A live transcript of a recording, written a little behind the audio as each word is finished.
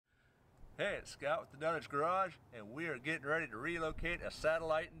Hey, it's Scott with the Dunnage Garage, and we are getting ready to relocate a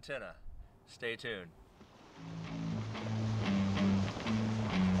satellite antenna. Stay tuned.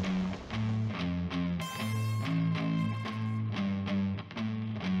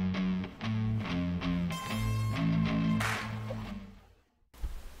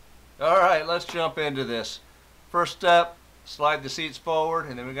 Alright, let's jump into this. First step, slide the seats forward,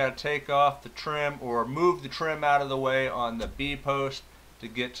 and then we got to take off the trim or move the trim out of the way on the B post to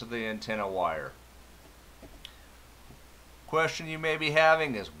get to the antenna wire. Question you may be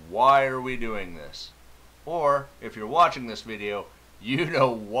having is, why are we doing this? Or if you're watching this video, you know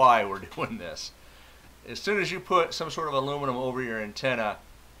why we're doing this. As soon as you put some sort of aluminum over your antenna,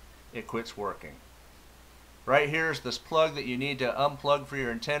 it quits working. Right here is this plug that you need to unplug for your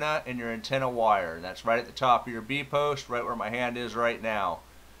antenna and your antenna wire. And that's right at the top of your B post, right where my hand is right now.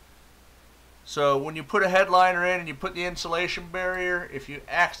 So when you put a headliner in and you put the insulation barrier, if you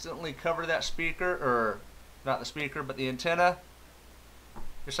accidentally cover that speaker, or not the speaker but the antenna,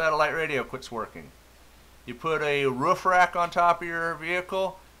 your satellite radio quits working. You put a roof rack on top of your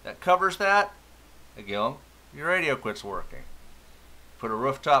vehicle that covers that, again, your radio quits working. Put a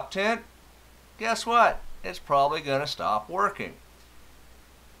rooftop tent, guess what? It's probably going to stop working.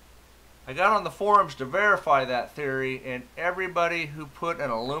 I got on the forums to verify that theory, and everybody who put an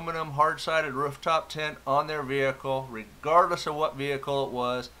aluminum hard-sided rooftop tent on their vehicle, regardless of what vehicle it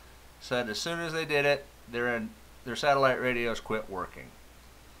was, said as soon as they did it, their satellite radios quit working.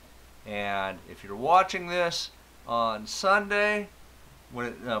 And if you're watching this on Sunday when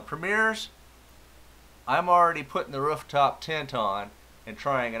it premieres, I'm already putting the rooftop tent on and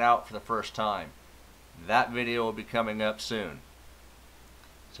trying it out for the first time. That video will be coming up soon.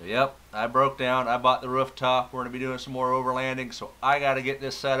 So yep, I broke down, I bought the rooftop. We're going to be doing some more overlanding, so I got to get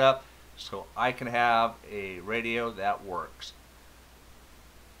this set up so I can have a radio that works.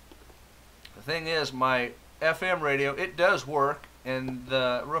 The thing is, my FM radio, it does work, and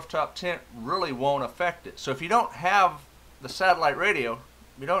the rooftop tent really won't affect it. So if you don't have the satellite radio,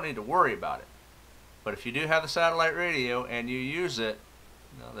 you don't need to worry about it. But if you do have the satellite radio and you use it,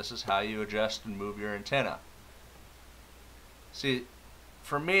 this is how you adjust and move your antenna. See,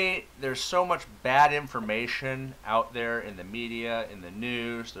 for me, there's so much bad information out there in the media, in the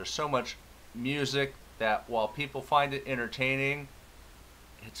news. There's so much music that while people find it entertaining,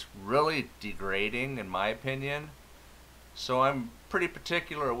 it's really degrading in my opinion. So I'm pretty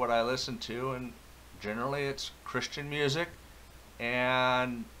particular what I listen to, and generally it's Christian music,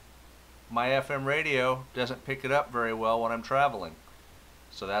 and my FM radio doesn't pick it up very well when I'm traveling.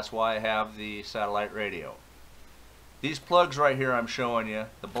 So that's why I have the satellite radio. These plugs right here I'm showing you,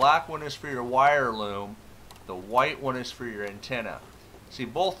 the black one is for your wire loom, the white one is for your antenna. See,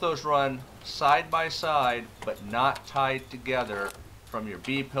 both those run side by side but not tied together from your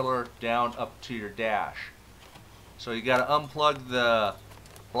B pillar down up to your dash. So you got to unplug the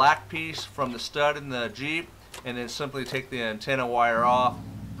black piece from the stud in the Jeep and then simply take the antenna wire off,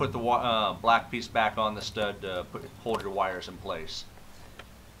 put the black piece back on the stud to hold your wires in place.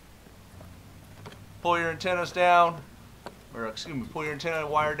 Pull your antennas down, or excuse me, pull your antenna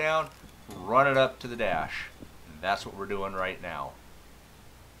wire down, run it up to the dash. And that's what we're doing right now.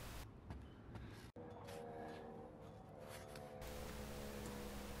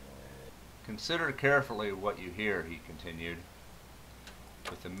 Consider carefully what you hear, he continued.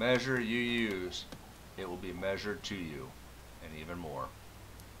 With the measure you use, it will be measured to you, and even more.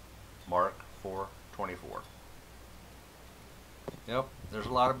 Mark 4:24. Yep, there's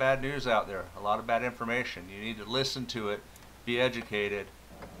a lot of bad news out there, a lot of bad information. You need to listen to it, be educated,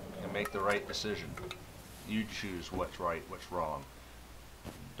 and make the right decision. You choose what's right, what's wrong.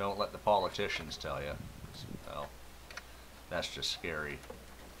 Don't let the politicians tell you. Well, that's just scary.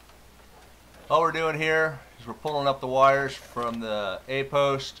 All we're doing here is we're pulling up the wires from the A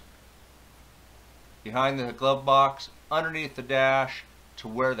post behind the glove box, underneath the dash, to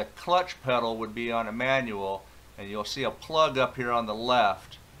where the clutch pedal would be on a manual. And you'll see a plug up here on the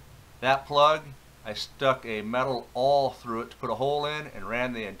left. That plug, I stuck a metal awl through it to put a hole in and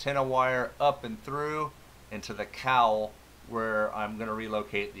ran the antenna wire up and through into the cowl where I'm going to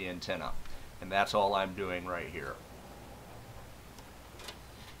relocate the antenna. And that's all I'm doing right here.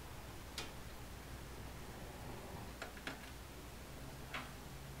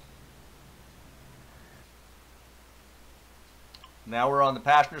 Now we're on the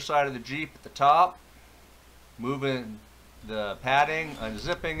passenger side of the Jeep at the top. Moving the padding,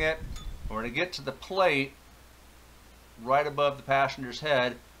 unzipping it. We're going to get to the plate right above the passenger's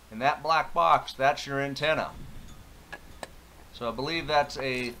head, and that black box, that's your antenna. So I believe that's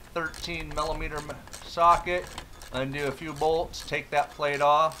a 13mm socket. Undo a few bolts, take that plate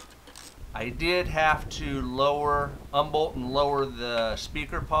off, I did have to unbolt and lower the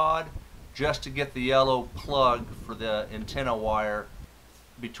speaker pod just to get the yellow plug for the antenna wire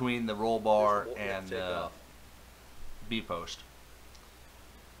between the roll bar and the B-post.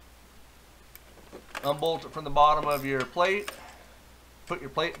 Unbolt it from the bottom of your plate, put your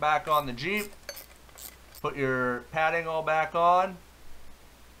plate back on the Jeep, put your padding all back on.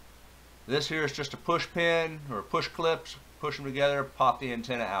 This here is just a push pin or push clips, push them together, pop the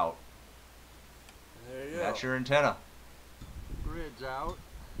antenna out. There you go. That's your antenna. Grid's out.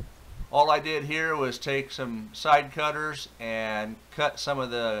 All I did here was take some side cutters and cut some of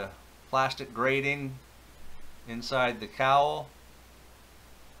the plastic grating inside the cowl.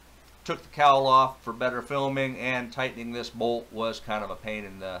 Took the cowl off for better filming, and tightening this bolt was kind of a pain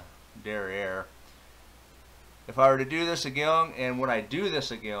in the derriere. If I were to do this again, and when I do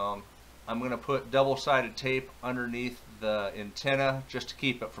this again, I'm going to put double-sided tape underneath the antenna just to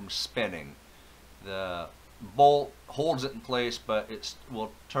keep it from spinning. The bolt holds it in place, but it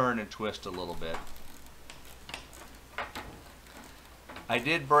will turn and twist a little bit. I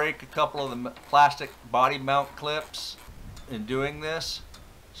did break a couple of the plastic body mount clips in doing this,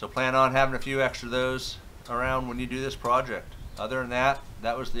 so plan on having a few extra of those around when you do this project. Other than that,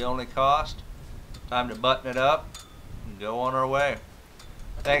 that was the only cost. Time to button it up and go on our way.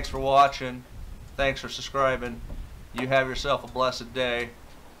 Thanks for watching. Thanks for subscribing. You have yourself a blessed day.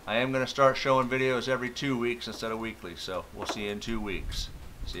 I am going to start showing videos every 2 weeks instead of weekly, so we'll see you in 2 weeks.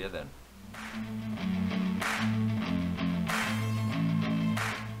 See you then.